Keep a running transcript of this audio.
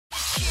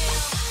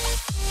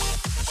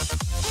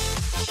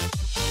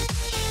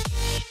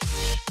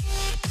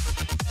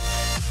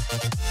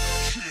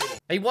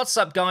Hey, what's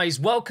up guys?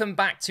 Welcome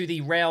back to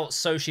the Real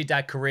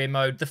Sociedad career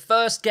mode. The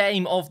first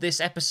game of this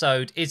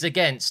episode is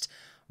against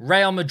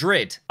Real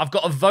Madrid. I've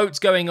got a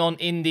vote going on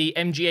in the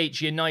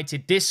MGH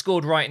United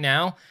Discord right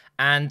now,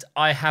 and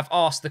I have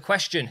asked the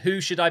question,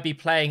 who should I be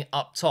playing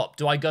up top?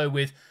 Do I go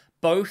with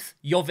both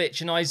Jovic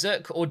and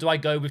Isaac, or do I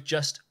go with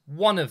just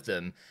one of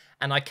them?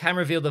 And I can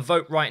reveal the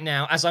vote right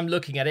now. As I'm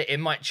looking at it, it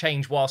might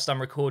change whilst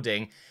I'm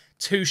recording.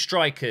 2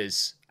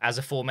 strikers as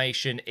a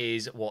formation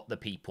is what the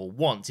people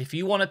want. If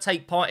you want to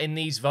take part in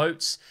these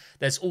votes,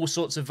 there's all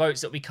sorts of votes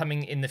that will be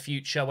coming in the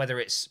future, whether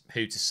it's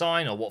who to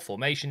sign or what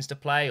formations to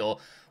play or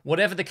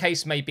whatever the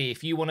case may be.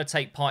 If you want to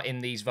take part in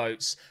these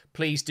votes,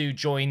 please do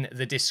join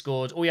the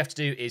Discord. All you have to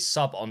do is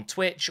sub on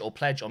Twitch or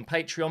pledge on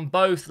Patreon.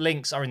 Both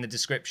links are in the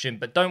description,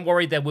 but don't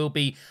worry, there will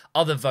be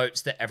other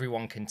votes that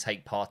everyone can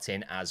take part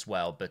in as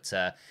well. But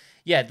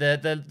yeah,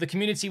 the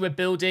community we're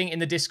building in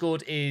the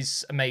Discord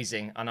is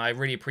amazing, and I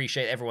really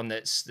appreciate everyone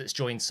that's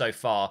joined so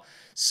far.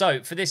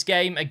 So, for this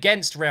game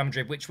against Real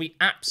Madrid, which we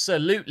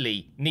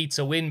absolutely need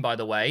to win, by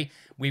the way,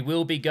 we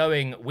will be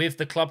going with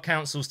the Club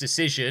Council's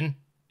decision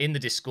in the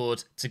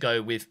Discord to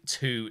go with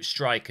 2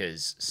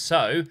 strikers.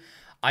 So,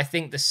 I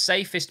think the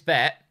safest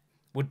bet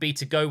would be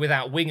to go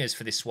without wingers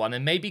for this one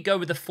and maybe go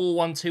with a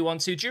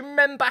 4-1-2-1-2. Do you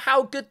remember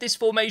how good this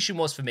formation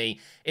was for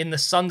me in the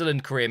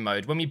Sunderland career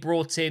mode when we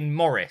brought in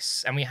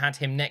Morris and we had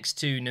him next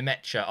to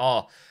Nemecha?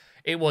 Oh,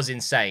 it was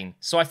insane.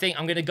 So I think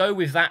I'm going to go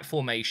with that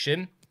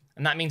formation.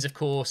 And that means, of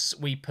course,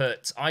 we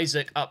put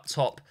Isaac up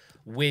top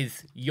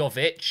with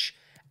Jovic.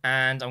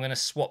 And I'm going to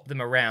swap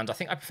them around. I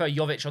think I prefer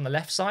Jovic on the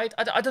left side.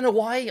 I don't know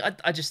why.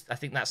 I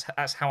think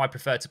that's how I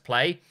prefer to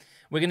play.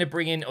 We're going to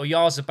bring in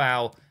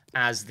Oyarzabal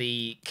as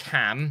the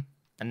cam.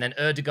 And then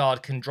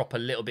Ødegaard can drop a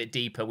little bit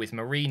deeper with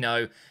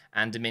Marino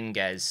and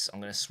Dominguez.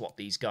 I'm going to swap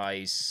these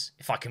guys,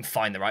 if I can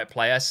find the right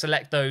player.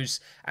 Select those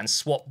and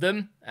swap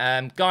them.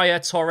 Gaia,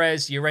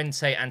 Torres,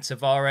 Llorente, and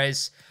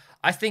Tavares.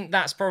 I think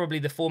that's probably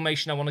the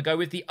formation I want to go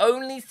with. The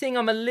only thing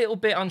I'm a little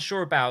bit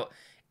unsure about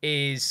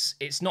is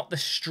it's not the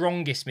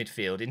strongest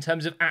midfield in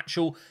terms of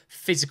actual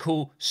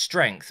physical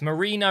strength.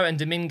 Marino and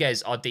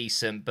Dominguez are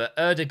decent, but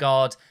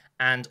Ødegaard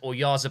and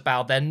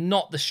Oyarzabal, they're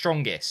not the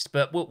strongest.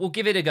 But we'll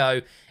give it a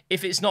go.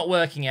 If it's not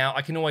working out,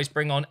 I can always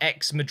bring on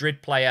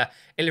ex-Madrid player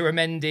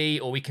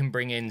Illaramendi, or we can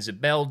bring in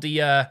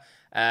Zubeldia.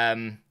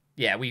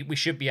 Yeah, we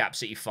should be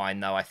absolutely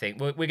fine, though, I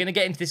think. We're going to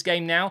get into this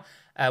game now.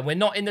 We're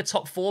not in the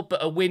top 4,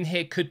 but a win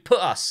here could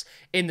put us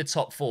in the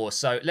top 4.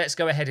 So let's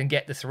go ahead and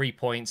get the 3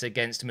 points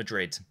against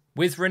Madrid.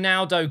 With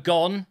Ronaldo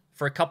gone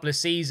for a couple of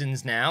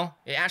seasons now,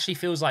 it actually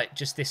feels like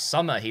just this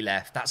summer he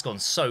left. That's gone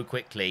so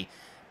quickly.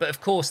 But,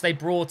 of course, they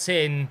brought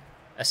in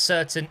a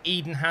certain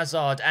Eden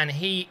Hazard, and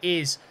he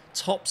is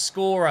top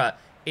scorer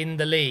in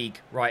the league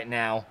right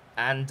now,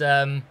 and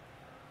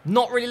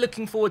not really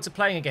looking forward to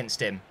playing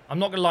against him. I'm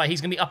not gonna lie,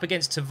 he's gonna be up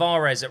against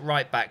Tavares at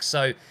right back,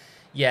 so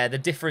yeah, the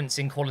difference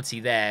in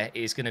quality there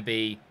is gonna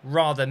be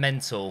rather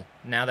mental.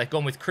 Now they've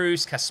gone with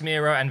Cruz,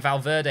 Casemiro, and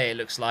Valverde, it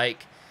looks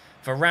like.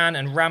 Varane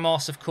and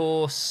Ramos, of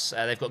course.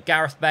 They've got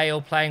Gareth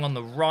Bale playing on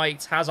the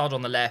right, Hazard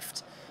on the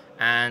left,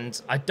 and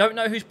I don't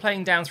know who's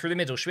playing down through the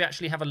middle. Should we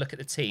actually have a look at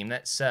the team?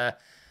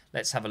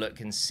 Let's have a look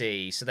and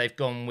see. So they've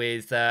gone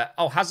with...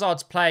 oh,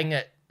 Hazard's playing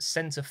at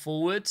centre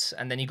forward.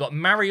 And then you've got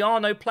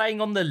Mariano playing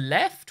on the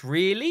left?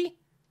 Really?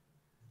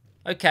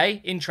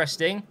 Okay,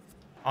 interesting.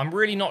 I'm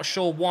really not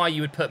sure why you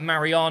would put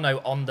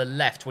Mariano on the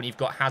left when you've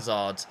got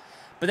Hazard.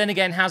 But then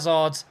again,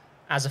 Hazard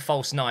as a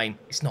false 9,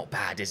 it's not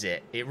bad, is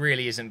it? It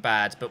really isn't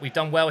bad. But we've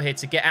done well here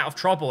to get out of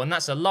trouble. And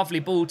that's a lovely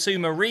ball to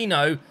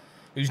Marino,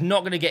 who's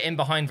not going to get in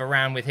behind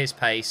Varane with his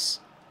pace.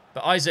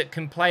 But Isaac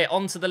can play it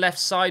onto the left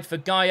side for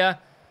Gaia.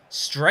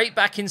 Straight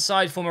back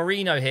inside for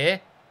Marino here.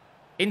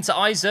 Into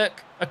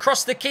Isaac.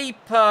 Across the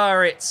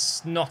keeper.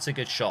 It's not a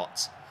good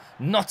shot.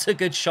 Not a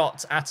good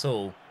shot at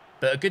all.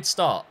 But a good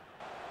start.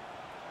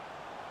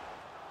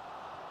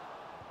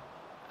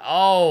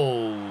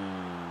 Oh.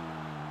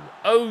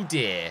 Oh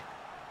dear.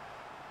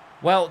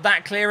 Well,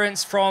 that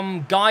clearance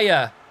from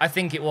Gaia, I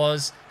think it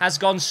was, has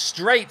gone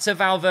straight to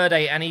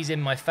Valverde, and he's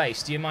in my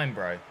face. Do you mind,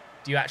 bro?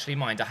 Do you actually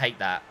mind? I hate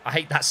that. I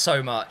hate that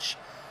so much.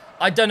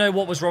 I don't know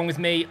what was wrong with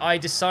me. I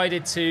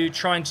decided to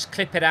try and just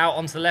clip it out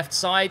onto the left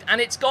side, and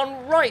it's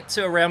gone right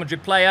to a Real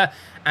Madrid player,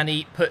 and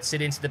he puts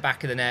it into the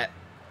back of the net,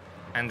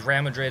 and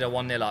Real Madrid are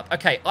 1-0 up.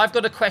 Okay, I've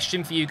got a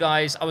question for you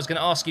guys. I was going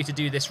to ask you to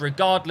do this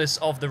regardless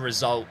of the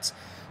result,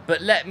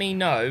 but let me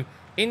know,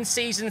 in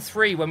Season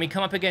 3, when we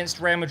come up against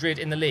Real Madrid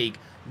in the league,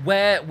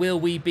 where will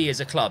we be as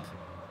a club?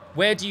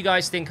 Where do you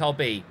guys think I'll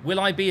be? Will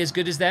I be as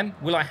good as them?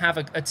 Will I have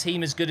a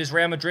team as good as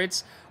Real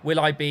Madrid's? Will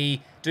I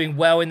be doing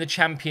well in the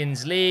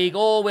Champions League?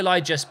 Or will I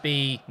just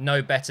be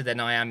no better than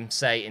I am,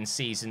 say, in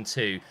Season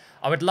 2?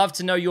 I would love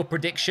to know your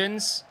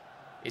predictions.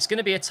 It's going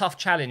to be a tough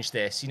challenge,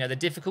 this. You know, the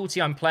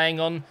difficulty I'm playing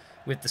on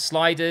with the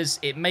sliders,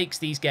 it makes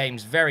these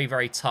games very,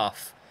 very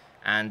tough.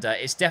 And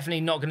it's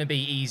definitely not going to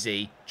be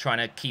easy trying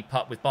to keep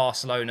up with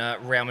Barcelona,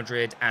 Real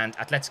Madrid, and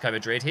Atletico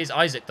Madrid. Here's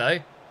Isaac, though.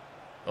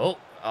 Oh,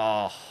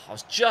 I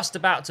was just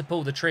about to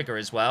pull the trigger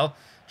as well.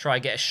 Try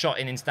and get a shot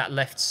into that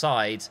left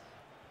side.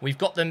 We've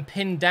got them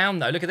pinned down,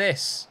 though. Look at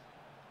this.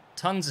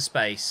 Tons of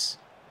space.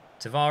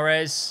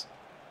 Tavares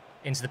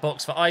into the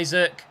box for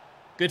Isaac.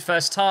 Good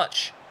first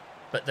touch.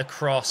 But the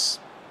cross.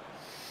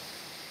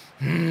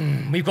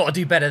 We've got to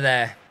do better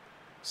there.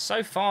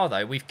 So far,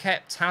 though, we've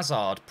kept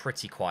Hazard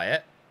pretty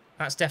quiet.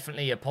 That's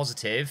definitely a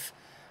positive.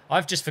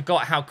 I've just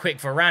forgot how quick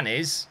Varane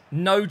is.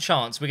 No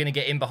chance we're going to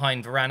get in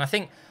behind Varane. I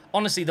think,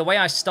 honestly, the way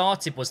I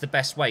started was the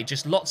best way.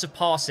 Just lots of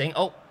passing.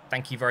 Oh,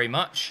 thank you very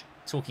much.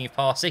 Talking of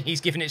passing, he's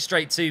giving it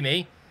straight to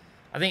me.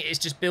 I think it's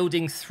just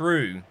building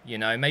through, you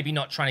know, maybe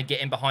not trying to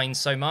get in behind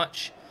so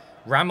much.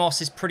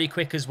 Ramos is pretty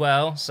quick as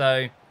well.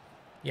 So,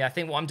 yeah, I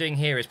think what I'm doing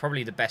here is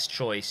probably the best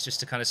choice,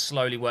 just to kind of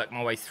slowly work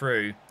my way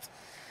through.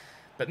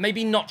 But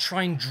maybe not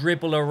try and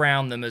dribble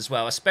around them as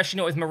well, especially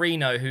not with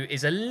Marino, who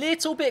is a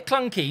little bit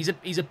clunky.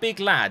 He's a big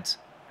lad,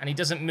 and he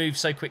doesn't move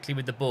so quickly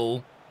with the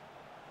ball.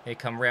 Here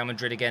come Real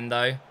Madrid again, though.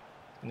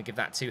 I'm going to give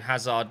that to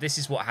Hazard. This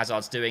is what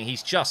Hazard's doing.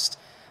 He's just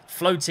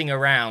floating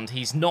around.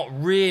 He's not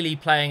really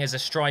playing as a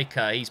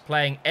striker. He's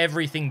playing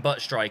everything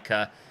but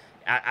striker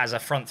as a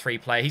front three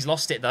player. He's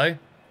lost it, though.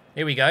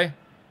 Here we go.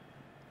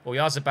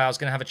 Oyarzabal's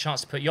going to have a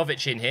chance to put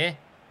Jovic in here.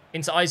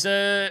 Into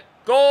Isaac.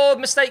 God,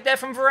 mistake there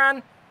from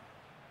Varane.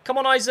 Come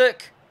on,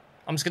 Isaac.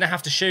 I'm just going to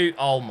have to shoot.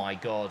 Oh, my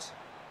God.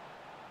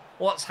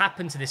 What's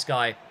happened to this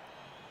guy?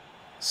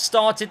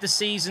 Started the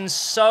season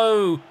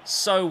so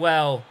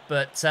well,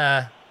 but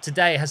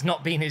today has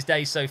not been his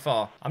day so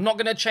far. I'm not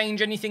going to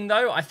change anything,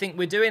 though. I think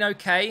we're doing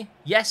okay.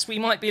 Yes, we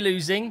might be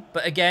losing,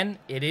 but again,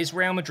 it is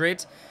Real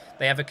Madrid.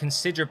 They have a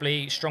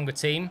considerably stronger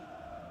team.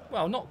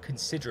 Well, not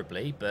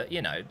considerably, but,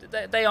 you know,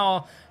 they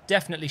are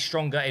definitely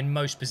stronger in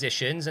most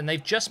positions, and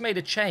they've just made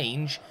a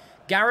change.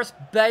 Gareth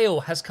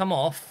Bale has come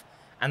off,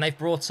 and they've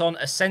brought on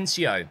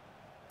Asensio.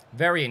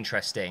 Very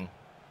interesting.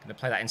 Going to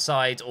play that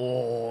inside.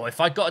 Oh, if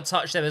I got a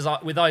touch there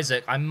with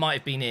Isaac, I might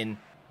have been in.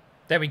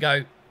 There we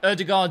go.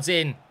 Ødegaard's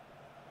in.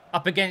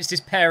 Up against his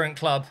parent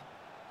club.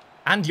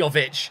 And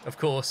Jovic, of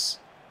course.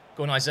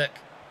 Go on, Isaac.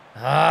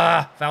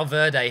 Ah,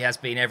 Valverde has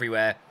been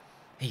everywhere.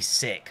 He's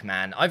sick,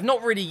 man. I've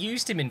not really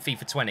used him in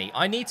FIFA 20.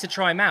 I need to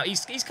try him out.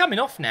 He's coming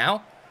off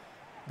now.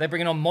 They're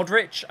bringing on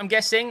Modric, I'm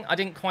guessing. I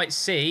didn't quite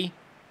see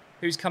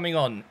who's coming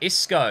on.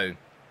 Isco.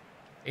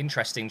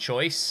 Interesting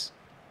choice.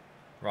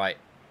 Right.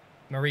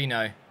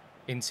 Marino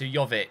into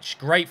Jovic.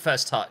 Great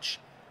first touch.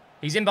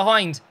 He's in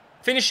behind.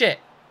 Finish it.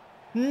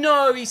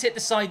 No, he's hit the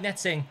side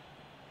netting.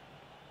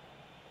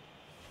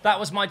 That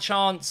was my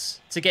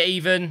chance to get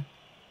even.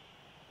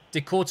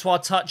 Did Courtois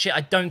touch it?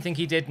 I don't think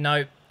he did.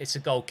 No, it's a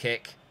goal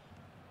kick.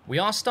 We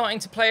are starting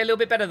to play a little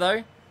bit better,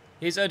 though.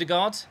 Here's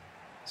Ødegaard.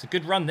 It's a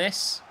good run,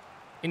 this.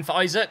 In for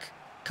Isaac.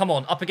 Come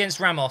on, up against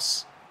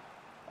Ramos.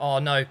 Oh,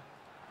 no.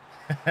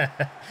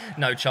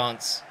 No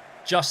chance.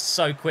 Just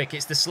so quick.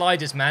 It's the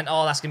sliders, man.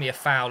 Oh, that's going to be a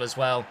foul as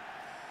well.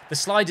 The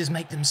sliders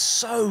make them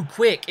so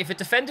quick. If a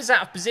defender's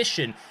out of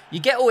position, you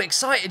get all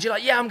excited. You're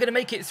like, yeah, I'm going to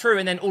make it through.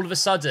 And then all of a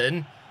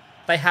sudden,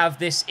 they have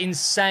this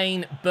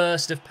insane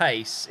burst of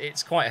pace.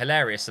 It's quite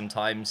hilarious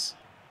sometimes.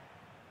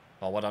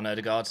 Oh, well done,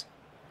 Ødegaard.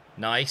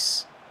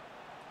 Nice.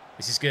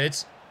 This is good.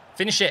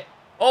 Finish it.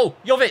 Oh,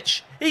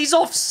 Jovic. He's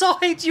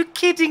offside. You're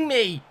kidding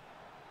me.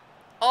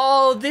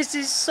 Oh, this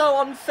is so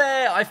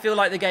unfair. I feel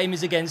like the game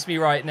is against me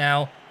right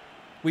now.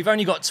 We've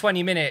only got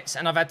 20 minutes,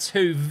 and I've had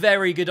two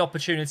very good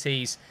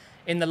opportunities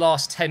in the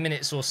last 10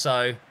 minutes or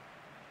so.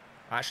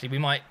 Actually, we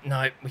might...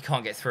 No, we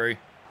can't get through.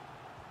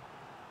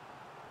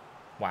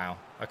 Wow.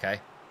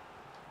 Okay.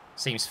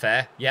 Seems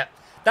fair. Yep.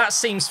 That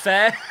seems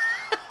fair.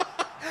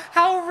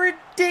 How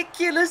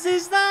ridiculous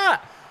is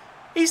that?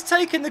 He's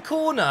taken the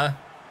corner,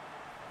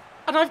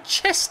 and I've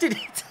chested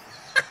it.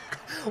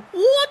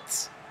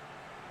 What?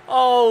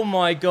 Oh,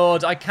 my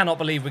God. I cannot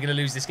believe we're going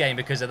to lose this game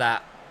because of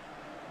that.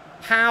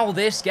 How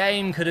this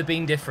game could have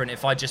been different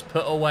if I just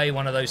put away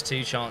one of those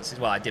two chances.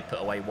 Well, I did put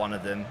away one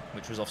of them,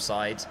 which was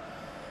offside.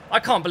 I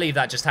can't believe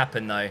that just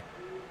happened, though.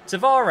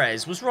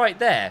 Tavares was right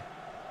there,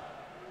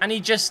 and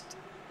he just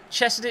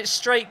chested it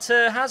straight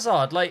to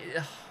Hazard. Like,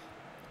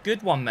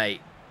 good one,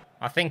 mate.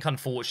 I think,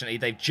 unfortunately,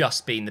 they've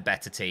just been the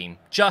better team.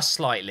 Just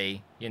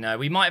slightly. You know,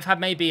 we might have had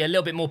maybe a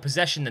little bit more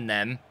possession than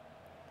them,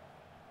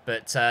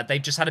 but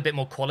they've just had a bit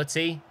more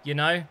quality, you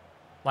know?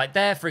 Like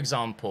there, for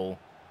example,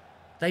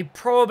 they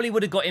probably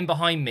would have got in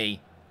behind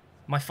me.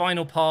 My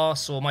final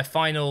pass or my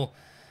final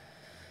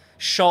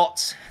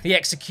shot, the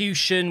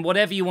execution,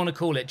 whatever you want to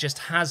call it, just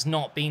has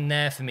not been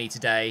there for me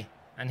today.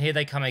 And here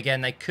they come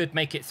again. They could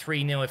make it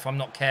 3-0 if I'm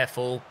not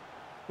careful,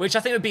 which I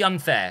think would be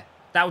unfair.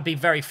 That would be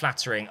very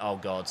flattering. Oh,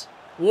 God.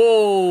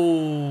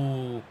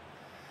 Whoa.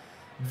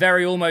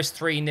 Very almost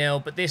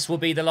 3-0, but this will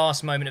be the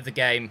last moment of the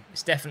game.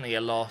 It's definitely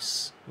a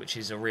loss, which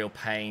is a real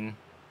pain.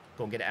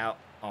 Go and get it out.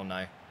 Oh,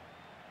 no.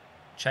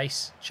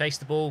 Chase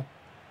the ball.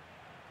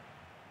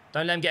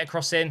 Don't let him get a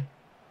cross in.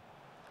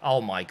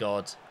 Oh, my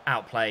God.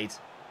 Outplayed.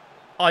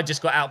 I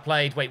just got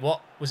outplayed. Wait,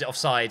 what? Was it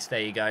offside?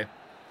 There you go.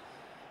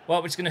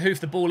 Well, we're just going to hoof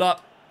the ball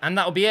up, and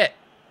that'll be it.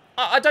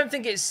 I don't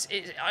think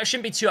I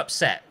shouldn't be too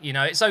upset. You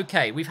know, it's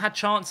okay. We've had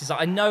chances.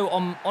 I know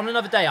on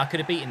another day I could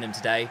have beaten them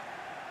today.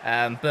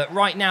 But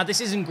right now,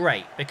 this isn't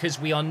great because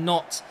we are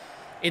not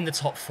in the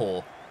top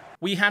 4.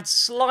 We had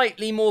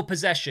slightly more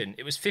possession.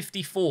 It was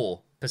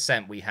 54%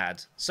 we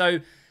had. So,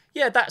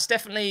 yeah, that's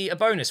definitely a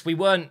bonus. We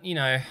weren't, you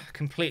know,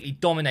 completely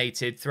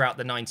dominated throughout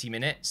the 90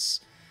 minutes.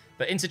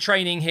 But into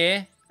training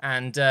here,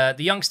 and the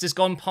youngster's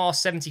gone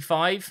past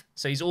 75,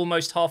 so he's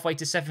almost halfway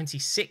to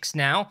 76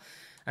 now.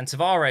 And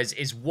Tavares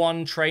is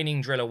one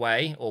training drill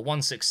away, or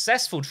one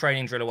successful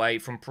training drill away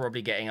from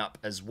probably getting up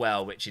as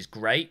well, which is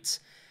great.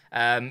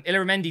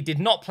 Illaramendi did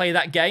not play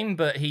that game,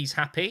 but he's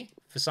happy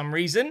for some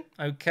reason.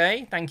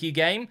 Okay, thank you,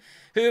 game.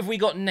 Who have we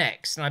got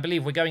next? And I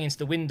believe we're going into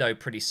the window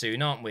pretty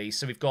soon, aren't we?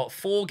 So we've got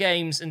 4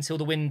 games until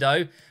the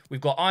window.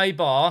 We've got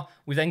Eibar.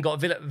 We've then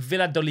got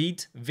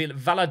Valladolid,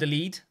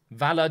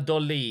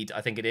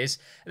 I think it is.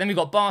 And then we've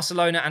got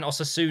Barcelona and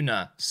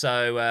Osasuna.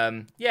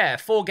 So, yeah,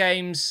 4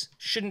 games.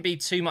 Shouldn't be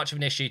too much of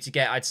an issue to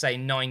get, I'd say,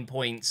 9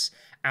 points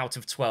out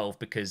of 12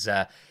 because,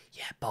 yeah,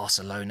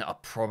 Barcelona are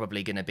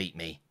probably going to beat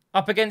me.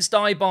 Up against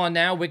Eibar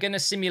now, we're going to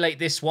simulate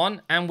this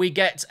one, and we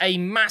get a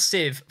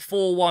massive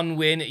 4-1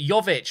 win.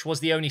 Jovic was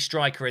the only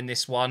striker in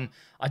this one.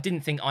 I didn't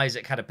think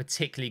Isaac had a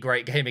particularly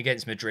great game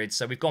against Madrid,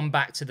 so we've gone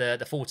back to the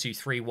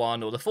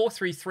 4-2-3-1, or the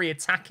 4-3-3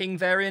 attacking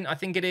variant, I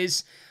think it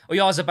is.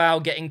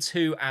 Oyarzabal getting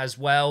 2 as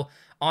well.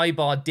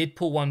 Eibar did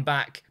pull one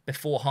back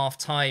before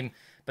half-time,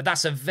 but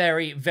that's a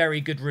very, very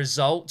good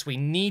result. We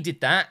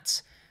needed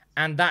that,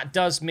 and that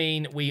does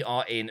mean we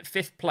are in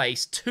 5th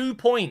place, 2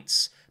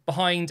 points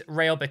behind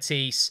Real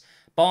Betis.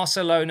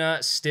 Barcelona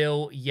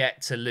still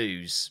yet to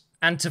lose.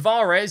 And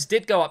Tavares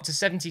did go up to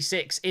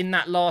 76 in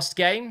that last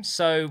game,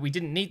 so we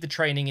didn't need the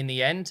training in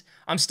the end.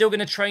 I'm still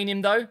going to train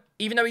him, though,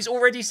 even though he's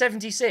already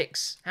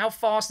 76. How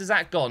fast has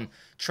that gone?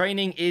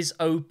 Training is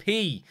OP.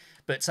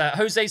 But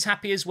Jose's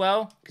happy as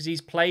well, because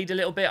he's played a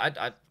little bit.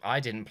 I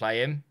didn't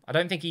play him. I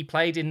don't think he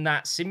played in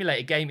that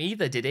simulated game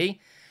either, did he?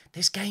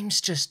 This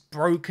game's just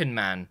broken,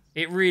 man.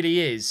 It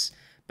really is.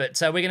 But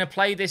we're going to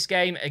play this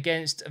game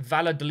against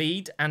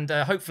Valladolid, and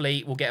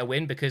hopefully we'll get a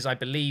win, because I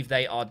believe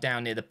they are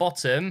down near the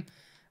bottom.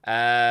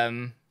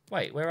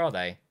 Wait, where are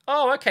they?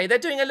 Oh, okay, they're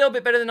doing a little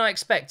bit better than I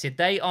expected.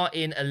 They are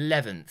in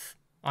 11th.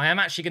 I am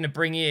actually going to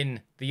bring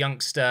in the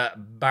youngster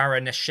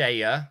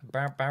Baranashea.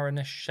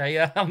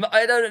 Baranashea?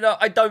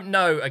 I don't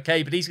know,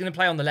 okay, but he's going to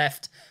play on the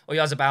left, or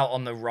Oyarzabal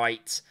on the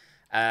right.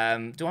 Do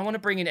I want to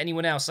bring in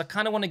anyone else? I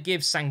kind of want to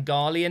give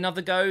Sangali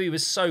another go. He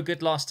was so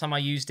good last time I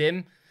used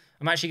him.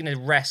 I'm actually going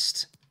to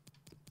rest.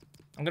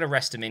 I'm going to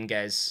rest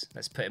Dominguez.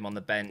 Let's put him on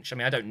the bench. I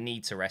mean, I don't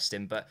need to rest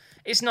him, but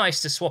it's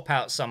nice to swap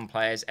out some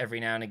players every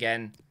now and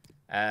again.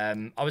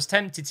 I was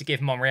tempted to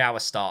give Monreal a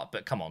start,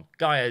 but come on.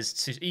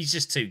 He's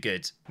just too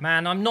good.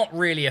 Man, I'm not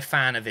really a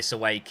fan of this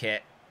away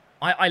kit.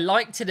 I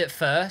liked it at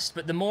first,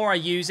 but the more I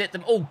use it,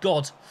 oh,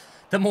 God,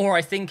 the more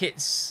I think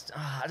it's,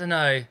 I don't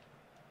know,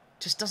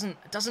 just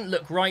doesn't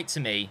look right to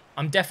me.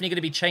 I'm definitely going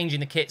to be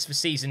changing the kits for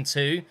Season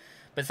 2,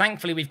 but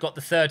thankfully we've got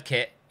the 3rd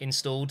kit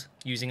installed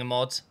using a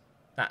mod.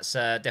 That's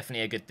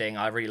definitely a good thing.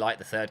 I really like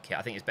the 3rd kit.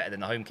 I think it's better than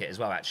the home kit as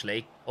well,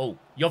 actually. Oh,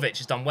 Jovic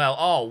has done well.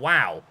 Oh,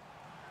 wow.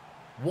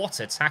 What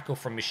a tackle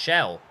from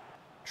Michel.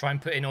 Try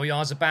and put in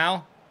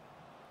Oyarzabal.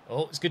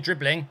 Oh, it's good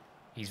dribbling.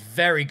 He's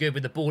very good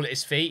with the ball at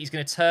his feet. He's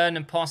going to turn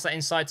and pass that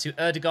inside to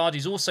Ødegaard.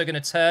 He's also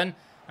going to turn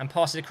and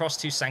pass it across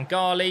to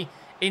Sangali.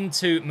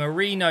 Into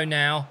Marino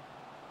now.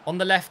 On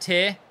the left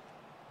here.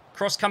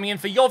 Cross coming in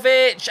for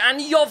Jovic. And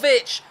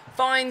Jovic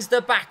finds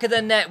the back of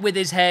the net with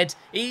his head.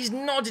 He's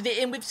nodded it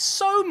in with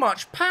so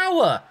much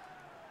power.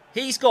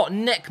 He's got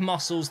neck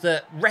muscles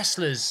that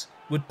wrestlers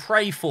would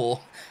pray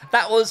for.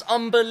 That was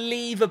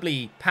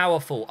unbelievably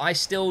powerful. I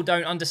still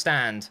don't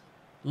understand.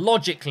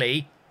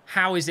 Logically,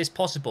 how is this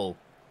possible?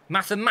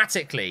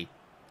 Mathematically.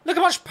 Look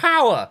how much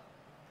power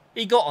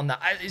he got on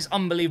that. It's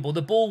unbelievable.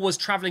 The ball was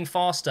travelling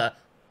faster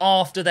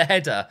after the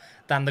header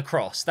than the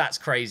cross. That's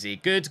crazy.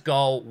 Good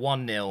goal,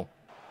 1-0.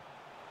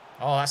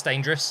 Oh, that's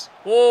dangerous.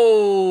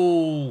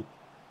 Whoa!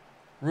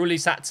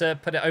 Ruli's had to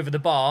put it over the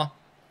bar.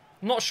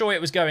 I'm not sure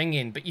it was going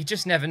in, but you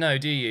just never know,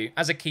 do you?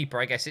 As a keeper,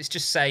 I guess it's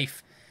just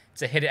safe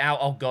to hit it out.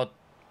 Oh, God.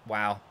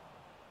 Wow.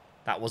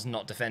 That was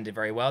not defended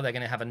very well. They're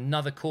going to have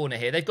another corner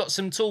here. They've got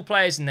some tall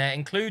players in there,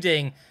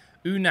 including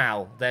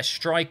Unal, their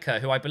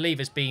striker, who I believe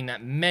has been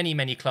at many,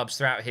 many clubs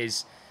throughout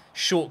his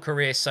short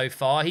career so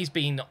far. He's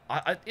been...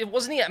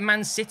 wasn't he at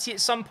Man City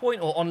at some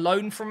point, or on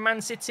loan from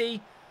Man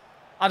City?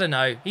 I don't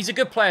know. He's a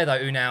good player, though,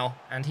 Unal,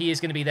 and he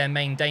is going to be their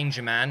main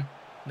danger man.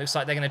 Looks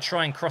like they're going to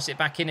try and cross it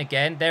back in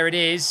again. There it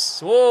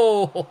is.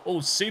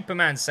 Oh,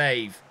 Superman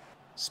save.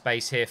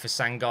 Space here for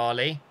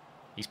Sangali.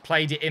 He's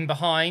played it in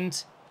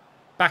behind.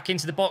 Back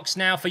into the box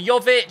now for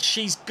Jovic.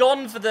 He's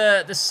gone for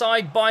the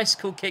side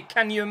bicycle kick.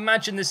 Can you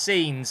imagine the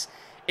scenes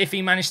if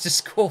he managed to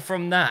score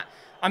from that?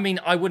 I mean,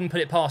 I wouldn't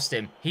put it past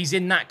him. He's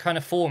in that kind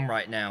of form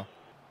right now.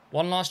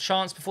 One last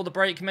chance before the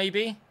break,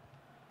 maybe?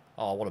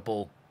 Oh, what a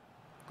ball.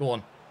 Go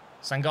on.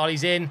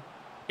 Sangali's in.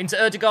 Into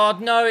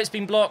Ødegaard. No, it's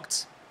been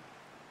blocked.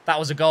 That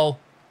was a goal.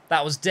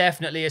 That was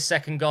definitely a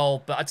second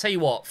goal. But I tell you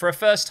what, for a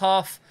first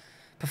half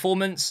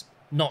performance,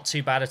 not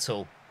too bad at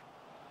all.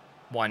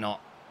 Why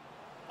not?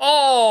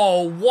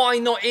 Oh, why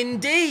not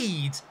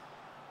indeed?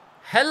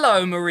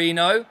 Hello,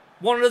 Marino.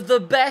 One of the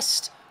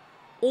best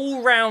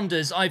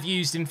all-rounders I've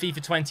used in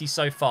FIFA 20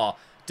 so far.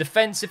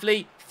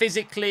 Defensively,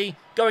 physically,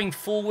 going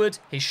forward,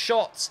 his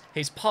shots,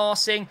 his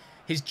passing,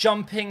 his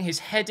jumping, his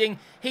heading.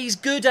 He's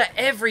good at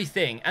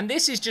everything. And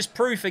this is just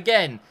proof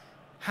again.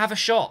 Have a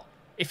shot.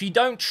 If you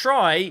don't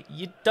try,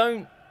 you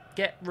don't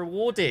get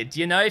rewarded.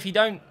 You know, if you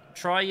don't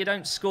try, you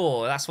don't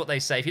score. That's what they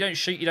say. If you don't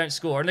shoot, you don't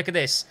score. And look at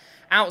this.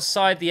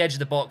 Outside the edge of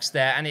the box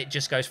there, and it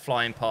just goes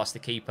flying past the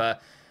keeper.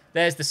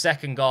 There's the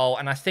second goal,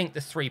 and I think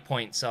the 3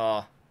 points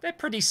are... they're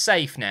pretty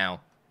safe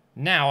now.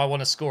 Now I want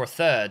to score a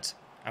third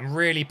and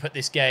really put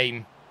this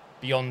game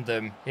beyond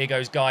them. Here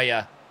goes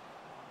Gaia.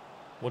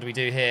 What do we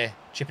do here?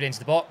 Chip it into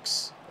the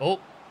box. Oh,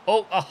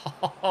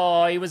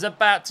 he was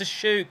about to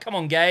shoot. Come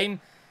on,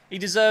 game. He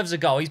deserves a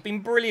goal. He's been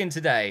brilliant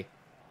today.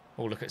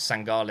 Oh, look at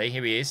Sangali.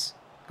 Here he is.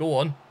 Go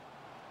on.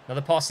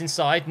 Another pass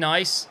inside.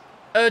 Nice.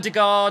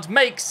 Ødegaard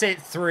makes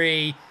it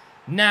 3.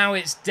 Now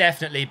it's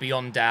definitely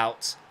beyond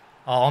doubt.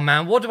 Oh,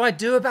 man, what do I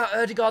do about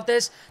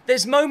Ødegaard?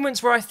 There's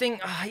moments where I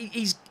think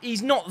he's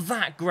not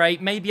that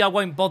great. Maybe I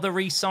won't bother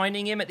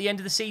re-signing him at the end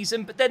of the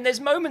season. But then there's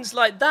moments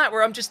like that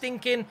where I'm just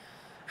thinking,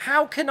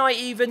 how can I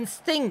even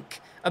think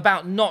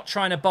about not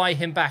trying to buy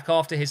him back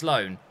after his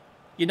loan?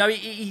 You know,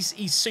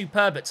 he's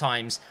superb at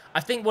times. I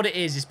think what it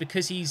is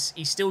because he's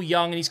still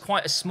young and he's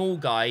quite a small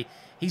guy.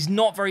 He's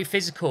not very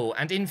physical.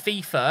 And in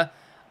FIFA,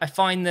 I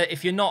find that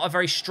if you're not a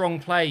very strong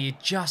player, you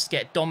just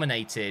get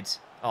dominated.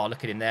 Oh,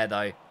 look at him there,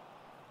 though.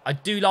 I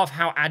do love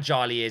how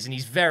agile he is, and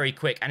he's very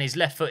quick, and his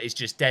left foot is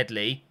just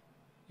deadly.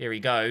 Here he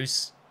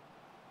goes.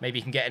 Maybe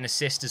he can get an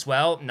assist as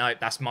well. No,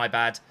 that's my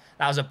bad.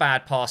 That was a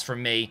bad pass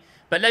from me.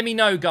 But let me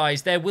know,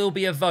 guys, there will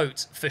be a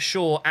vote for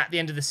sure at the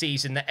end of the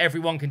season that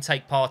everyone can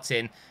take part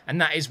in, and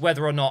that is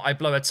whether or not I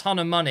blow a ton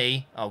of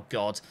money, oh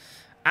God,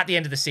 at the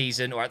end of the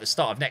season, or at the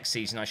start of next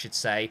season, I should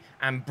say,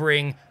 and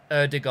bring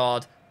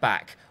Ødegaard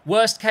back.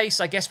 Worst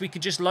case, I guess we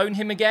could just loan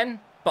him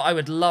again. But I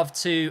would love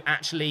to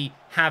actually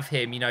have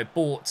him, you know,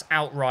 bought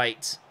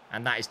outright.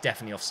 And that is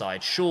definitely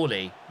offside.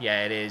 Surely.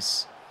 Yeah, it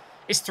is.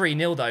 It's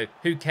 3-0, though.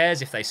 Who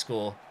cares if they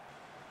score?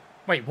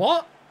 Wait,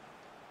 what?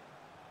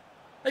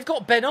 They've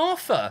got Ben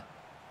Arthur.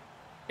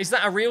 Is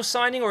that a real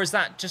signing, or has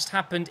that just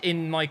happened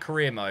in my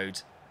career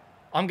mode?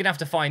 I'm going to have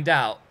to find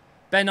out.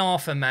 Ben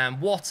Arthur, man.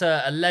 What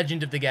a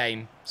legend of the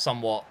game,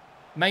 somewhat.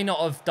 May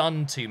not have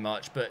done too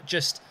much, but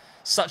just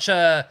such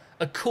a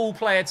cool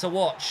player to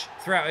watch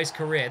throughout his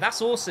career.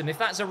 That's awesome. If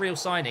that's a real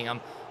signing,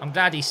 I'm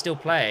glad he's still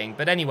playing.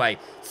 But anyway,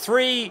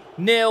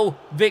 3-0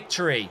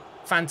 victory.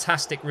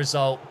 Fantastic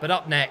result. But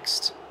up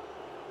next,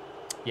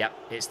 yep,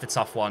 it's the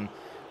tough one.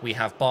 We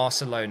have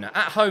Barcelona.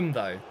 At home,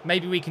 though.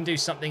 Maybe we can do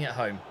something at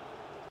home.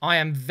 I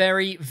am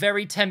very,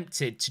 very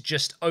tempted to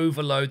just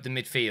overload the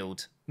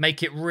midfield.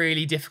 Make it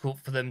really difficult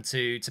for them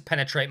to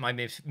penetrate my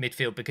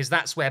midfield, because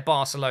that's where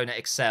Barcelona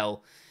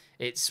excel.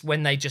 It's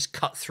when they just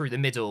cut through the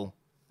middle.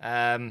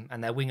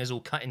 And their wingers all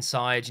cut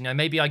inside. You know,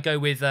 maybe I go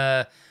with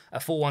a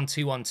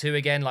 4-1-2-1-2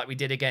 again, like we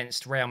did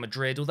against Real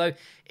Madrid, although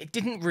it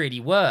didn't really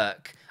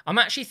work. I'm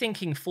actually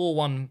thinking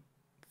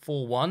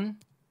 4-1-4-1,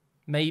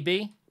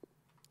 maybe.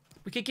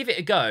 We could give it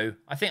a go.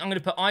 I think I'm going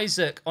to put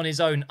Isaac on his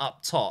own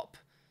up top.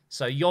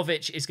 So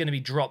Jovic is going to be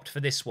dropped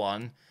for this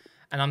one.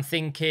 And I'm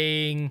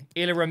thinking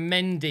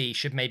Illaramendi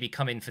should maybe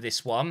come in for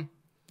this one.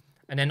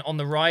 And then on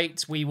the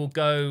right, we will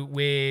go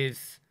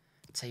with...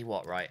 tell you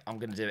what, right, I'm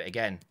going to do it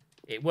again.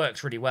 It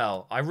works really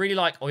well. I really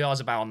like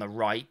Oyarzabal on the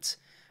right.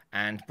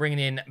 And bringing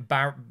in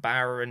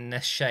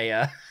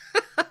Baraneshea.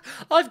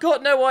 I've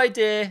got no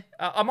idea.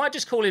 I might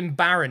just call him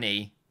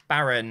Barony.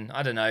 Baron,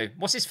 I don't know.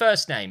 What's his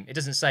first name? It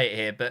doesn't say it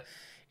here, but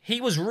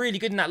he was really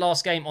good in that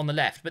last game on the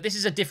left. But this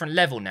is a different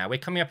level now. We're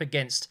coming up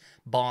against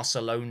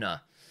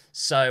Barcelona.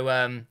 So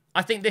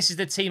I think this is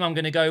the team I'm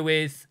going to go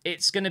with.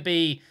 It's going to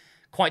be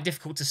quite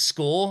difficult to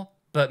score,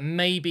 but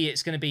maybe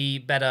it's going to be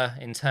better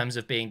in terms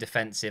of being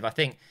defensive. I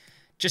think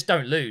just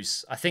don't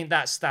lose. I think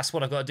that's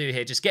what I've got to do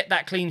here. Just get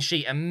that clean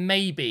sheet and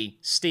maybe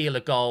steal a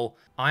goal.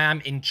 I am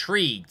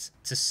intrigued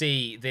to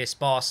see this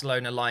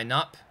Barcelona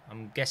lineup.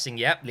 I'm guessing,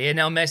 yep,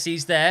 Lionel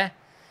Messi's there.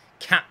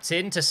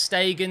 Captain ter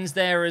Stegen's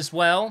there as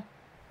well.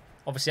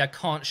 Obviously, I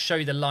can't show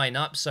you the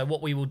lineup, so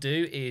what we will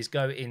do is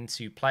go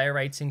into player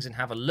ratings and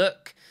have a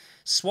look.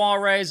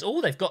 Suarez, oh,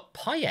 they've got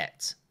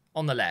Payet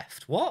on the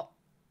left. What?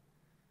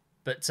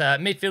 But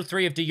midfield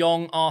 3 of De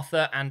Jong,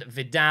 Arthur, and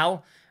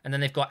Vidal. And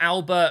then they've got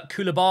Albert,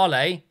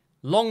 Koulibaly,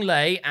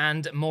 Longley,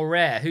 and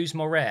Morer. Who's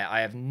Morer?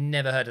 I have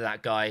never heard of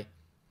that guy.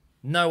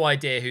 No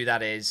idea who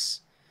that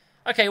is.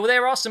 Okay, well,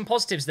 there are some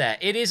positives there.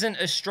 It isn't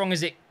as strong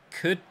as it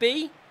could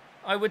be,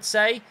 I would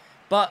say.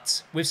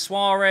 But with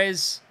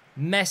Suarez,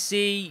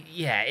 Messi,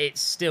 yeah,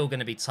 it's still going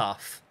to be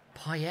tough.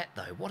 Payet,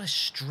 though, what a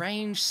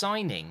strange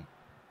signing.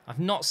 I've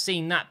not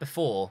seen that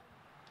before.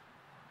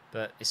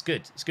 But it's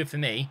good. It's good for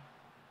me.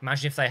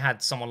 Imagine if they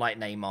had someone like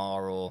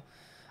Neymar or...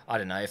 I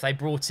don't know, if they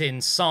brought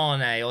in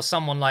Sane or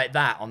someone like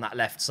that on that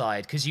left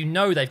side, because you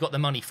know they've got the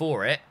money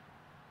for it.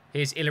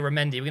 Here's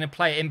Illaramendi. We're going to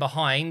play it in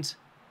behind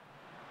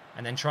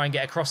and then try and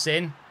get a cross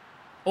in.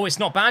 Oh, it's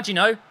not bad, you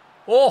know.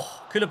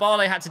 Oh,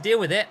 Koulibaly had to deal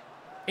with it.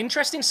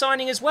 Interesting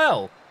signing as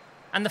well.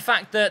 And the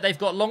fact that they've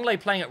got Longley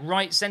playing at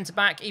right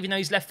centre-back, even though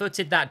he's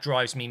left-footed, that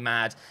drives me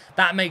mad.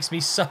 That makes me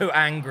so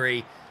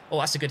angry. Oh,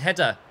 that's a good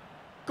header.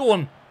 Go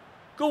on.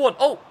 Go on.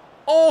 Oh,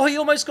 oh, he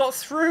almost got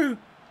through.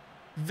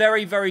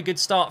 Very, very good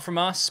start from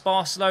us.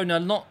 Barcelona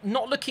not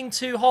looking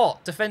too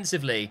hot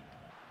defensively.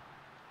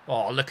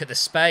 Oh, look at the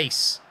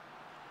space.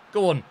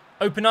 Go on.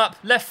 Open up.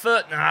 Left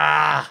foot.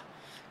 Ah.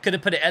 Could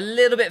have put it a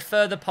little bit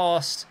further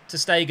past to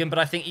Stegen, but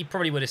I think he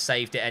probably would have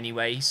saved it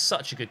anyway. He's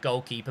such a good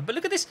goalkeeper. But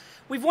look at this.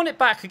 We've won it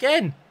back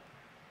again.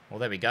 Well,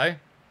 there we go.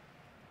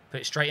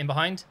 Put it straight in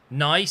behind.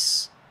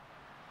 Nice.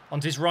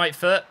 Onto his right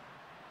foot.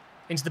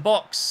 Into the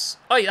box.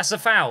 Oh, that's a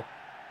foul.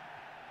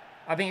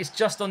 I think it's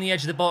just on the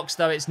edge of the box,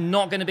 though. It's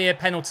not going to be a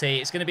penalty.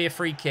 It's going to be a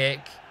free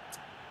kick.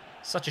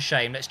 Such a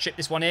shame. Let's chip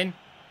this one in.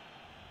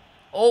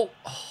 Oh.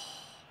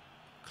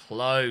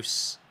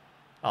 Close.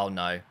 Oh,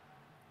 no.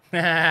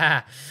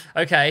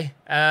 Okay.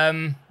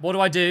 What do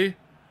I do?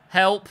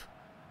 Help.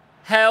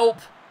 Help.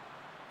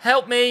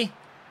 Help me.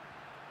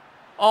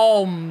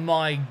 Oh,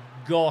 my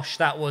gosh.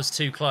 That was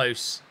too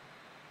close.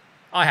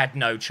 I had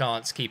no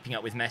chance keeping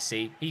up with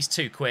Messi. He's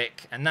too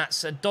quick. And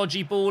that's a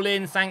dodgy ball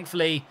in,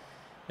 thankfully.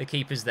 The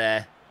keeper's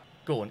there.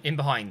 Go on, in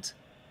behind.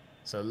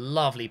 It's a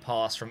lovely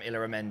pass from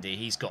Illaramendi.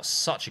 He's got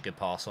such a good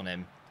pass on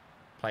him.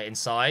 Play it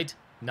inside.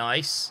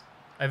 Nice.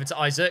 Over to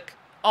Isaac.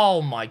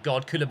 Oh my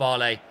God,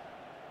 Koulibaly.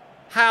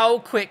 How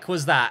quick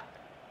was that?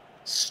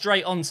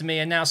 Straight onto me,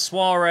 and now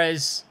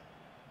Suarez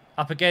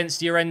up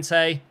against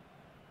Llorente.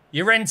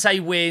 Llorente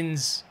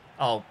wins.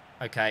 Oh,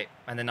 okay.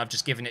 And then I've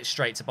just given it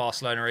straight to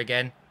Barcelona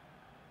again.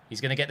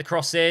 He's going to get the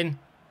cross in.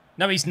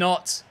 No, he's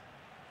not.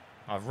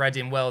 I've read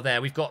him well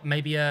there. We've got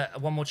maybe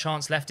one more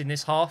chance left in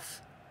this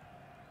half.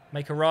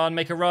 Make a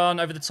run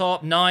over the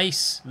top.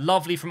 Nice.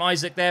 Lovely from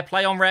Isaac there.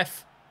 Play on,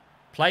 ref.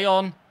 Play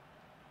on.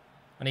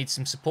 I need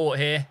some support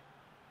here.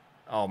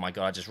 Oh my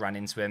God, I just ran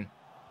into him.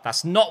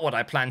 That's not what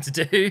I planned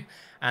to do.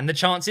 And the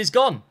chance is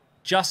gone.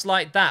 Just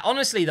like that.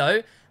 Honestly,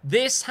 though,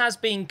 this has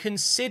been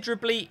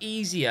considerably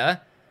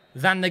easier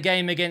than the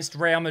game against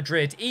Real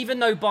Madrid. Even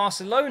though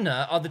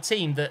Barcelona are the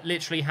team that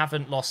literally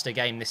haven't lost a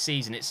game this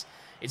season.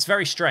 It's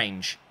very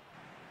strange.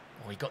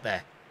 Oh, he got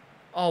there.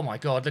 Oh my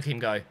God, look at him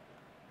go.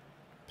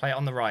 Play it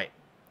on the right.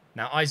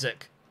 Now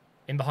Isaac,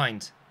 in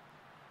behind.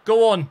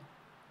 Go on.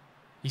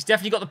 He's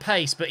definitely got the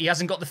pace, but he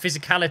hasn't got the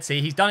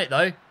physicality. He's done it,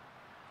 though.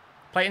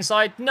 Play it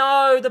inside.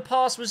 No, the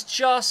pass was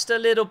just a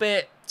little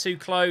bit too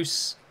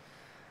close.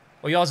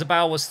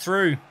 Oyarzabal was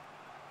through.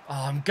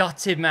 Oh, I'm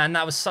gutted, man.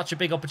 That was such a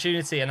big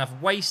opportunity, and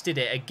I've wasted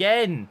it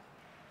again.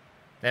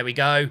 There we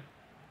go.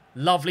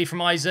 Lovely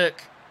from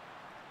Isaac.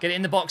 Get it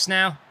in the box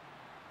now.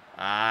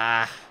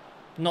 Ah,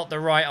 not the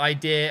right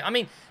idea. I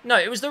mean, no,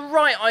 it was the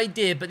right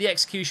idea, but the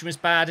execution was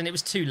bad, and it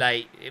was too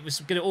late. It was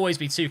going to always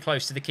be too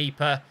close to the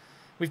keeper.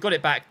 We've got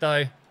it back,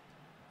 though.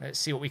 Let's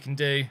see what we can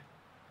do.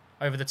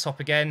 Over the top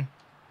again.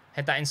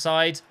 Head that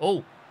inside.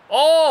 Oh.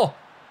 Oh!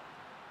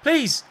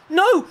 Please.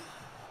 No!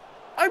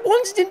 I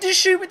wanted him to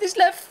shoot with his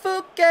left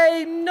foot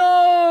game.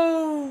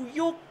 No!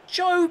 You're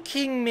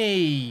joking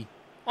me.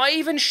 I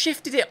even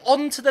shifted it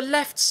onto the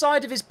left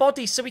side of his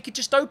body so he could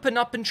just open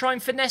up and try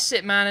and finesse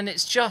it, man. And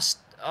it's just...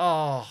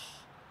 Oh.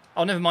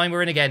 Oh, never mind.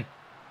 We're in again.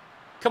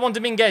 Come on,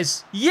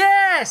 Dominguez.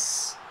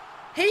 Yes!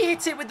 He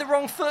hit it with the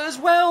wrong foot as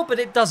well, but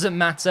it doesn't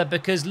matter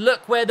because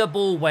look where the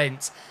ball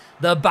went.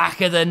 The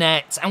back of the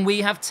net. And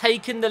we have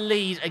taken the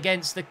lead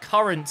against the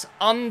current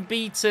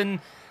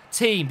unbeaten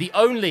team. The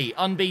only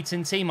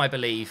unbeaten team, I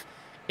believe,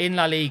 in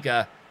La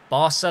Liga.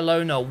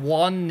 Barcelona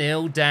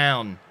 1-0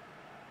 down.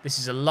 This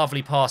is a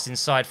lovely pass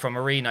inside from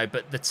Marino,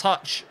 but the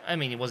touch, I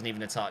mean, it wasn't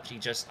even a touch.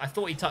 I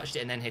thought he touched it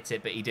and then hit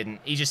it, but he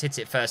didn't. He just hit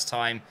it first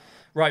time.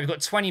 Right, we've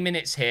got 20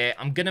 minutes here.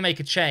 I'm going to make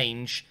a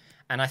change,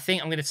 and I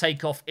think I'm going to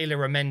take off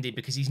Illaramendi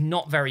because he's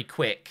not very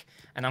quick.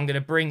 And I'm going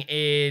to bring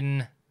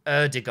in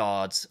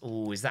Ødegaard.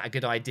 Oh, is that a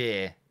good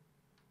idea?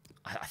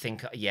 I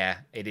think, yeah,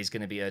 it is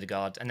going to be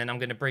Ødegaard. And then I'm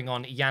going to bring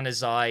on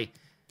Januzaj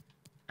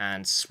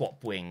and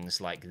swap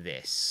wings like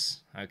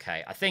this.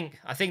 Okay, I think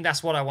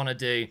that's what I want to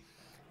do.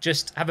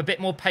 Just have a bit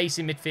more pace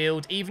in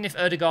midfield. Even if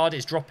Ødegaard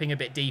is dropping a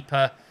bit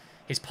deeper,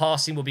 his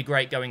passing will be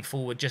great going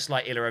forward, just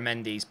like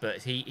Illaramendi's.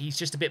 But he's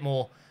just a bit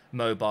more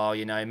mobile,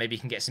 you know. Maybe he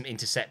can get some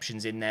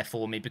interceptions in there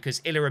for me because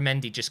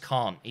Illaramendi just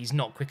can't. He's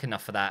not quick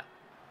enough for that.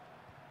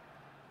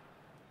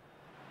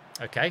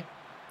 Okay.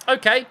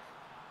 Okay.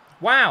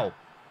 Wow.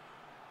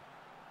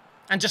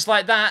 And just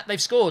like that,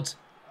 they've scored.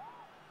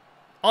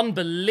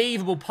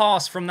 Unbelievable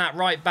pass from that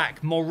right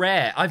back,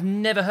 Morer. I've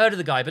never heard of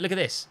the guy, but look at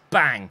this.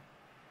 Bang.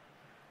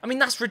 I mean,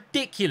 that's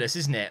ridiculous,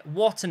 isn't it?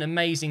 What an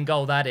amazing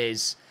goal that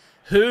is.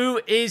 Who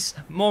is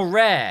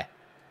Morer?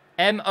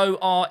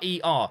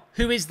 M-O-R-E-R.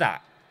 Who is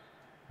that?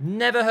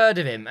 Never heard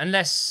of him,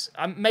 unless...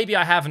 maybe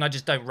I have and I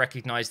just don't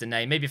recognise the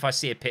name. Maybe if I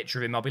see a picture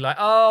of him, I'll be like,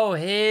 oh,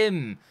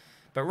 him.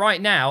 But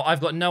right now,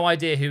 I've got no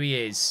idea who he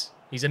is.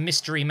 He's a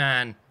mystery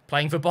man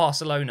playing for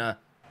Barcelona.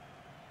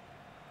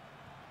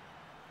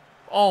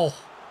 Oh,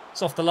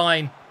 it's off the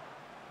line.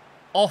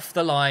 Off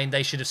the line.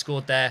 They should have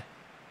scored there.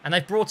 And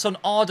they've brought on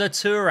Arda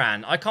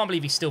Turan. I can't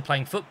believe he's still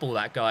playing football,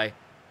 that guy.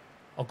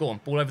 Oh, go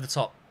on. Ball over the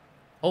top.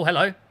 Oh,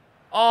 hello.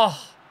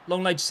 Oh,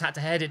 Longley just had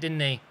to head it, didn't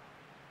he?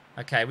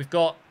 Okay, we've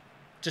got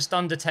just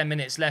under 10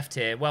 minutes left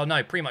here. Well,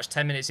 no, pretty much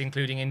 10 minutes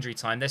including injury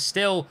time. There's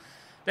still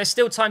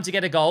time to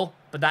get a goal,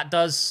 but that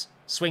does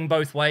swing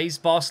both ways.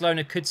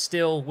 Barcelona could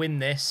still win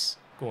this.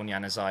 Go on,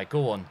 Januzaj.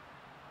 Go on.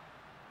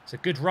 It's a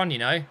good run, you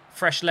know.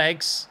 Fresh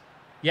legs.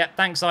 Yep,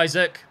 thanks,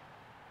 Isaac.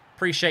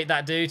 Appreciate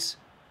that, dude.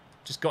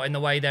 Just got in the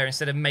way there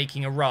instead of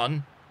making a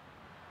run.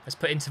 Let's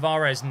put in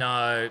Tavares.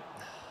 No.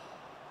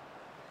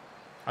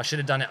 I should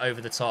have done it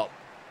over the top.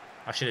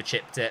 I should have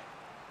chipped it.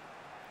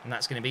 And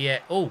that's going to be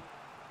it. Oh.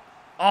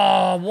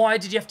 Oh, why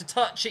did you have to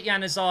touch it,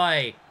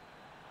 Januzaj?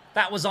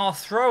 That was our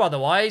throw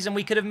otherwise, and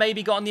we could have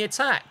maybe gotten the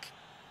attack.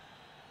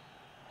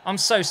 I'm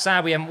so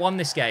sad we haven't won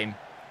this game.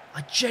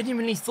 I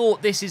genuinely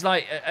thought this is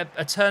like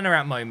a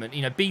turnaround moment.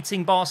 You know,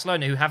 beating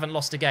Barcelona, who haven't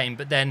lost a game,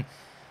 but then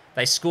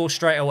they score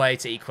straight away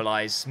to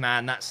equalise.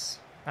 Man, that's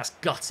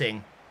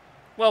gutting.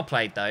 Well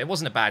played, though. It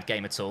wasn't a bad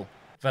game at all.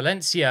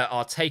 Valencia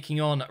are taking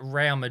on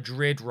Real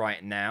Madrid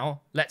right now.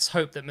 Let's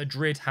hope that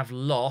Madrid have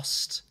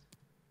lost.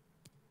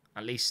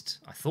 At least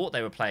I thought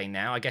they were playing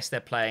now. I guess they're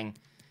playing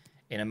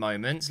in a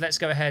moment. Let's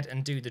go ahead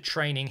and do the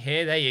training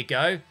here. There you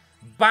go.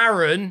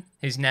 Baron,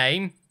 his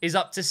name, is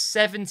up to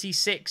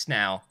 76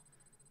 now.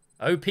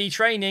 OP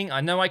training.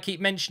 I know I keep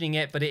mentioning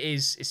it, but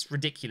it's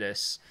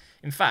ridiculous.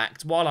 In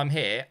fact, while I'm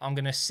here, I'm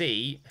going to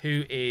see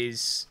who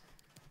is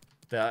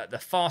the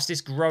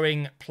fastest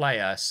growing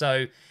player.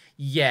 So,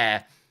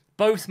 yeah,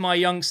 both my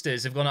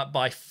youngsters have gone up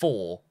by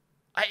 4.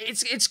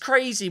 It's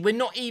crazy. We're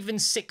not even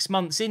 6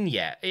 months in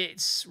yet.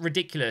 It's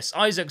ridiculous.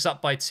 Isaac's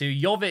up by 2.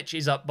 Jovic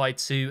is up by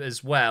 2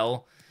 as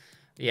well.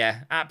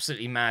 Yeah,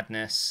 absolutely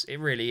madness. It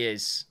really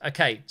is.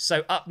 Okay,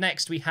 so up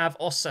next we have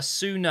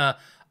Osasuna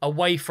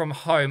away from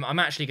home. I'm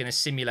actually going to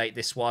simulate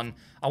this one.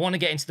 I want to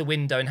get into the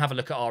window and have a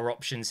look at our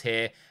options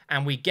here.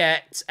 And we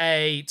get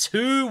a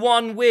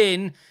 2-1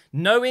 win.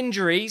 No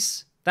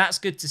injuries. That's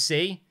good to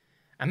see.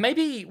 And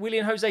maybe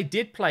Willian Jose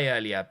did play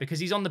earlier because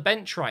he's on the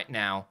bench right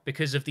now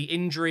because of the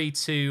injury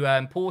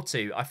to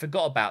Porto. I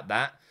forgot about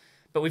that.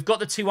 But we've got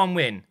the 2-1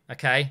 win,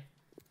 okay?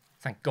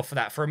 Thank God for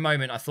that. For a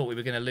moment, I thought we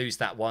were going to lose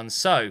that one.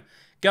 So,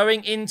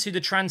 going into the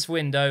transfer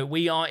window,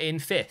 we are in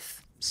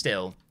 5th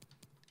still.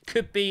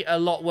 Could be a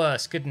lot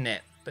worse, couldn't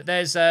it? But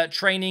there's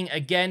training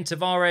again.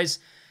 Tavares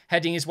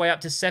heading his way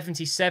up to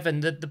 77.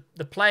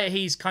 The player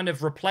he's kind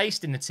of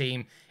replaced in the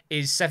team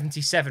is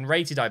 77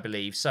 rated, I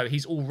believe. So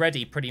he's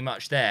already pretty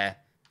much there.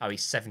 Oh,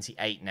 he's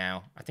 78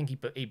 now. I think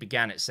he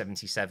began at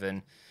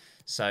 77.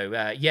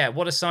 So, yeah,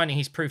 what a signing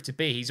he's proved to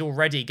be. He's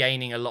already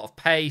gaining a lot of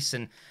pace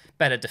and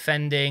better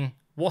defending.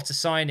 What a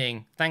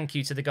signing. Thank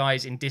you to the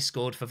guys in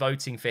Discord for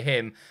voting for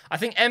him. I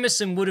think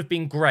Emerson would have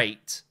been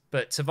great,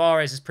 but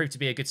Tavares has proved to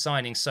be a good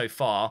signing so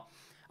far.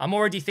 I'm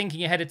already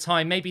thinking ahead of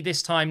time. Maybe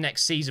this time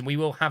next season we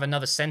will have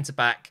another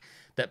centre-back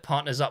that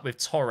partners up with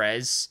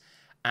Torres.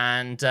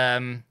 And,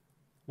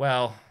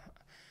 well,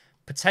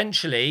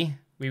 potentially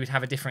we would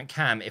have a different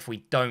Cam if we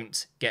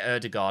don't get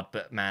Ødegaard.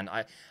 But, man,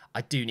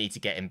 I do need to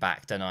get him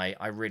back, don't I?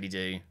 I really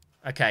do.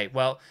 Okay,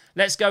 well,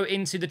 let's go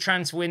into the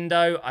transfer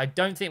window. I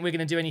don't think we're going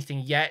to do anything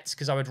yet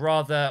because I would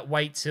rather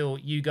wait till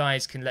you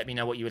guys can let me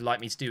know what you would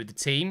like me to do with the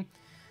team.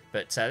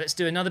 But let's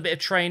do another bit of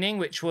training,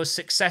 which was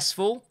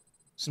successful.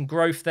 Some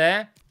growth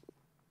there.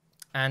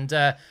 And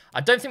I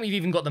don't think we've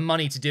even got the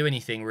money to do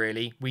anything,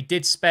 really. We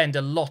did spend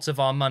a lot of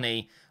our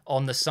money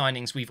on the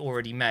signings we've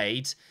already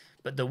made.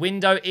 But the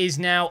window is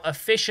now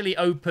officially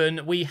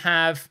open. We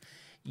have,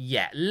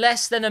 yeah,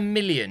 less than $1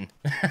 million.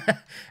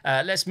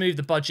 Let's move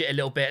the budget a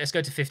little bit. Let's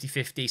go to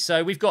 50-50.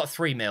 So we've got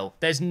 3 mil.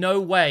 There's no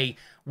way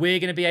we're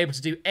going to be able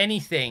to do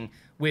anything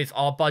with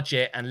our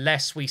budget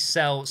unless we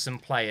sell some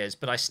players.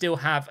 But I still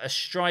have a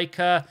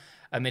striker,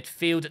 a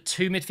midfield,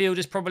 2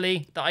 midfielders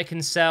probably that I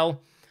can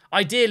sell.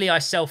 Ideally, I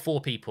sell 4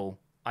 people.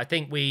 I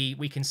think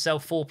we can sell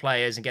 4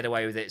 players and get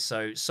away with it.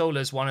 So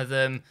Sola's one of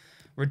them.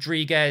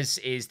 Rodriguez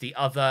is the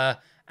other.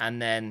 And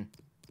then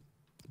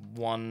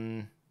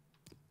one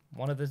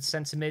of the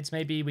centre mids,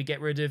 maybe we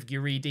get rid of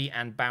Guridi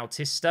and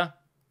Bautista.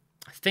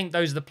 I think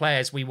those are the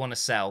players we want to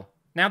sell.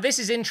 Now, this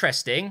is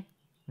interesting.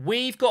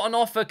 We've got an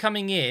offer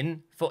coming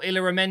in for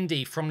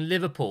Illaramendi from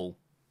Liverpool.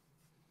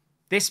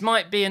 This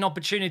might be an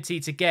opportunity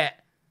to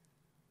get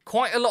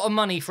quite a lot of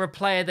money for a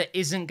player that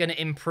isn't going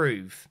to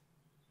improve.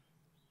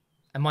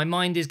 And my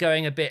mind is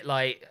going a bit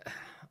like...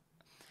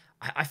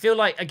 I feel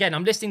like, again,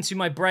 I'm listening to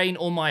my brain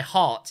or my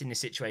heart in this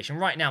situation.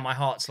 Right now, my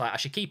heart's like, I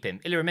should keep him.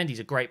 Illaramendi's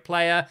a great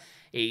player.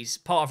 He's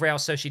part of Real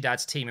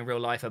Sociedad's team in real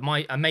life,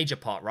 a major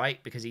part,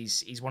 right? Because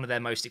he's one of their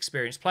most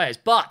experienced players.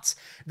 But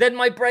then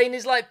my brain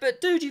is like,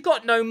 but dude, you've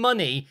got no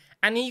money,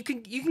 and you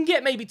can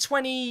get maybe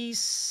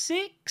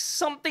 26,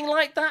 something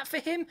like that for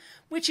him,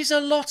 which is a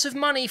lot of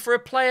money for a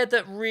player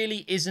that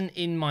really isn't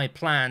in my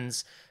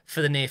plans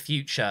for the near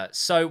future.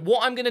 So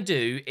what I'm going to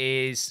do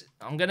is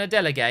I'm going to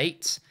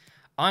delegate.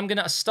 I'm going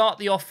to start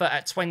the offer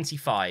at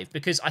 25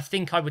 because I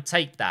think I would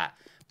take that.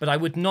 But I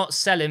would not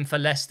sell him for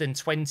less than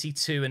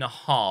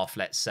 22.5,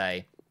 let's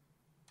say.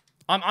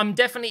 I'm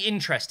definitely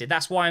interested.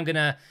 That's why I'm going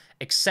to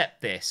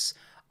accept this.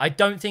 I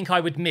don't think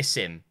I would miss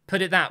him,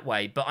 put it that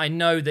way, but I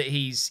know that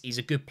he's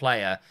a good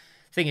player.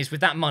 Thing is,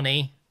 with that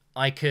money,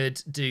 I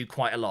could do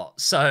quite a lot.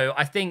 So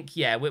I think,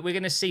 yeah, we're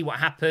going to see what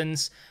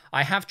happens.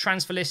 I have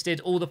transfer listed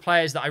all the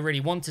players that I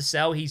really want to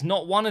sell. He's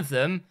not one of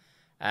them,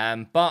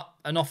 but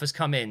an offer's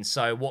come in,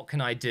 so what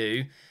can I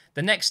do?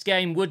 The next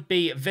game would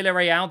be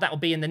Villarreal. That will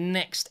be in the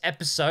next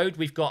episode.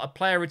 We've got a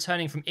player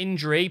returning from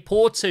injury.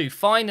 Porto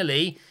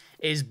finally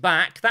is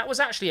back. That was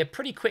actually a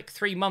pretty quick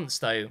 3 months,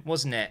 though,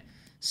 wasn't it?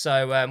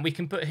 So we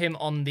can put him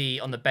on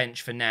the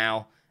bench for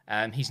now.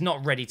 He's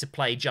not ready to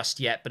play just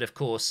yet, but of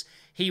course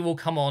he will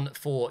come on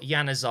for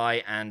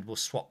Januzaj and we'll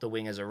swap the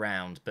wingers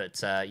around.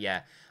 But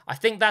yeah, I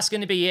think that's going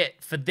to be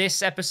it for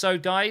this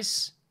episode,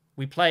 guys.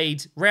 We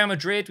played Real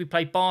Madrid, we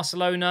played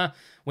Barcelona.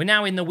 We're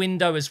now in the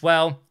window as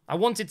well. I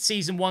wanted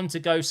Season 1 to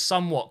go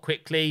somewhat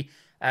quickly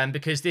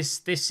because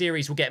this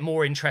series will get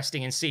more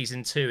interesting in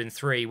Season 2 and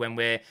 3 when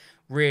we're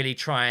really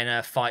trying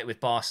to fight with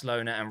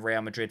Barcelona and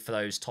Real Madrid for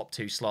those top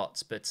 2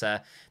 slots. But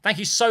thank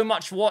you so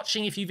much for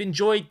watching. If you've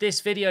enjoyed this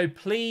video,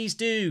 please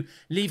do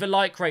leave a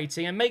like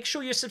rating and make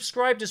sure you're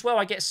subscribed as well.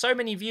 I get so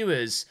many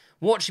viewers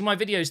watching my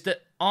videos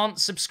that aren't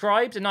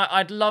subscribed, and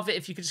I'd love it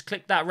if you could just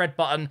click that red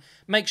button.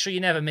 Make sure you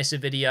never miss a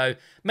video.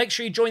 Make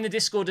sure you join the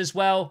Discord as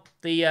well.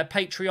 The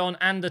Patreon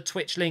and the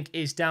Twitch link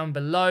is down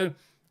below,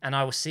 and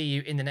I will see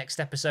you in the next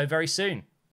episode very soon.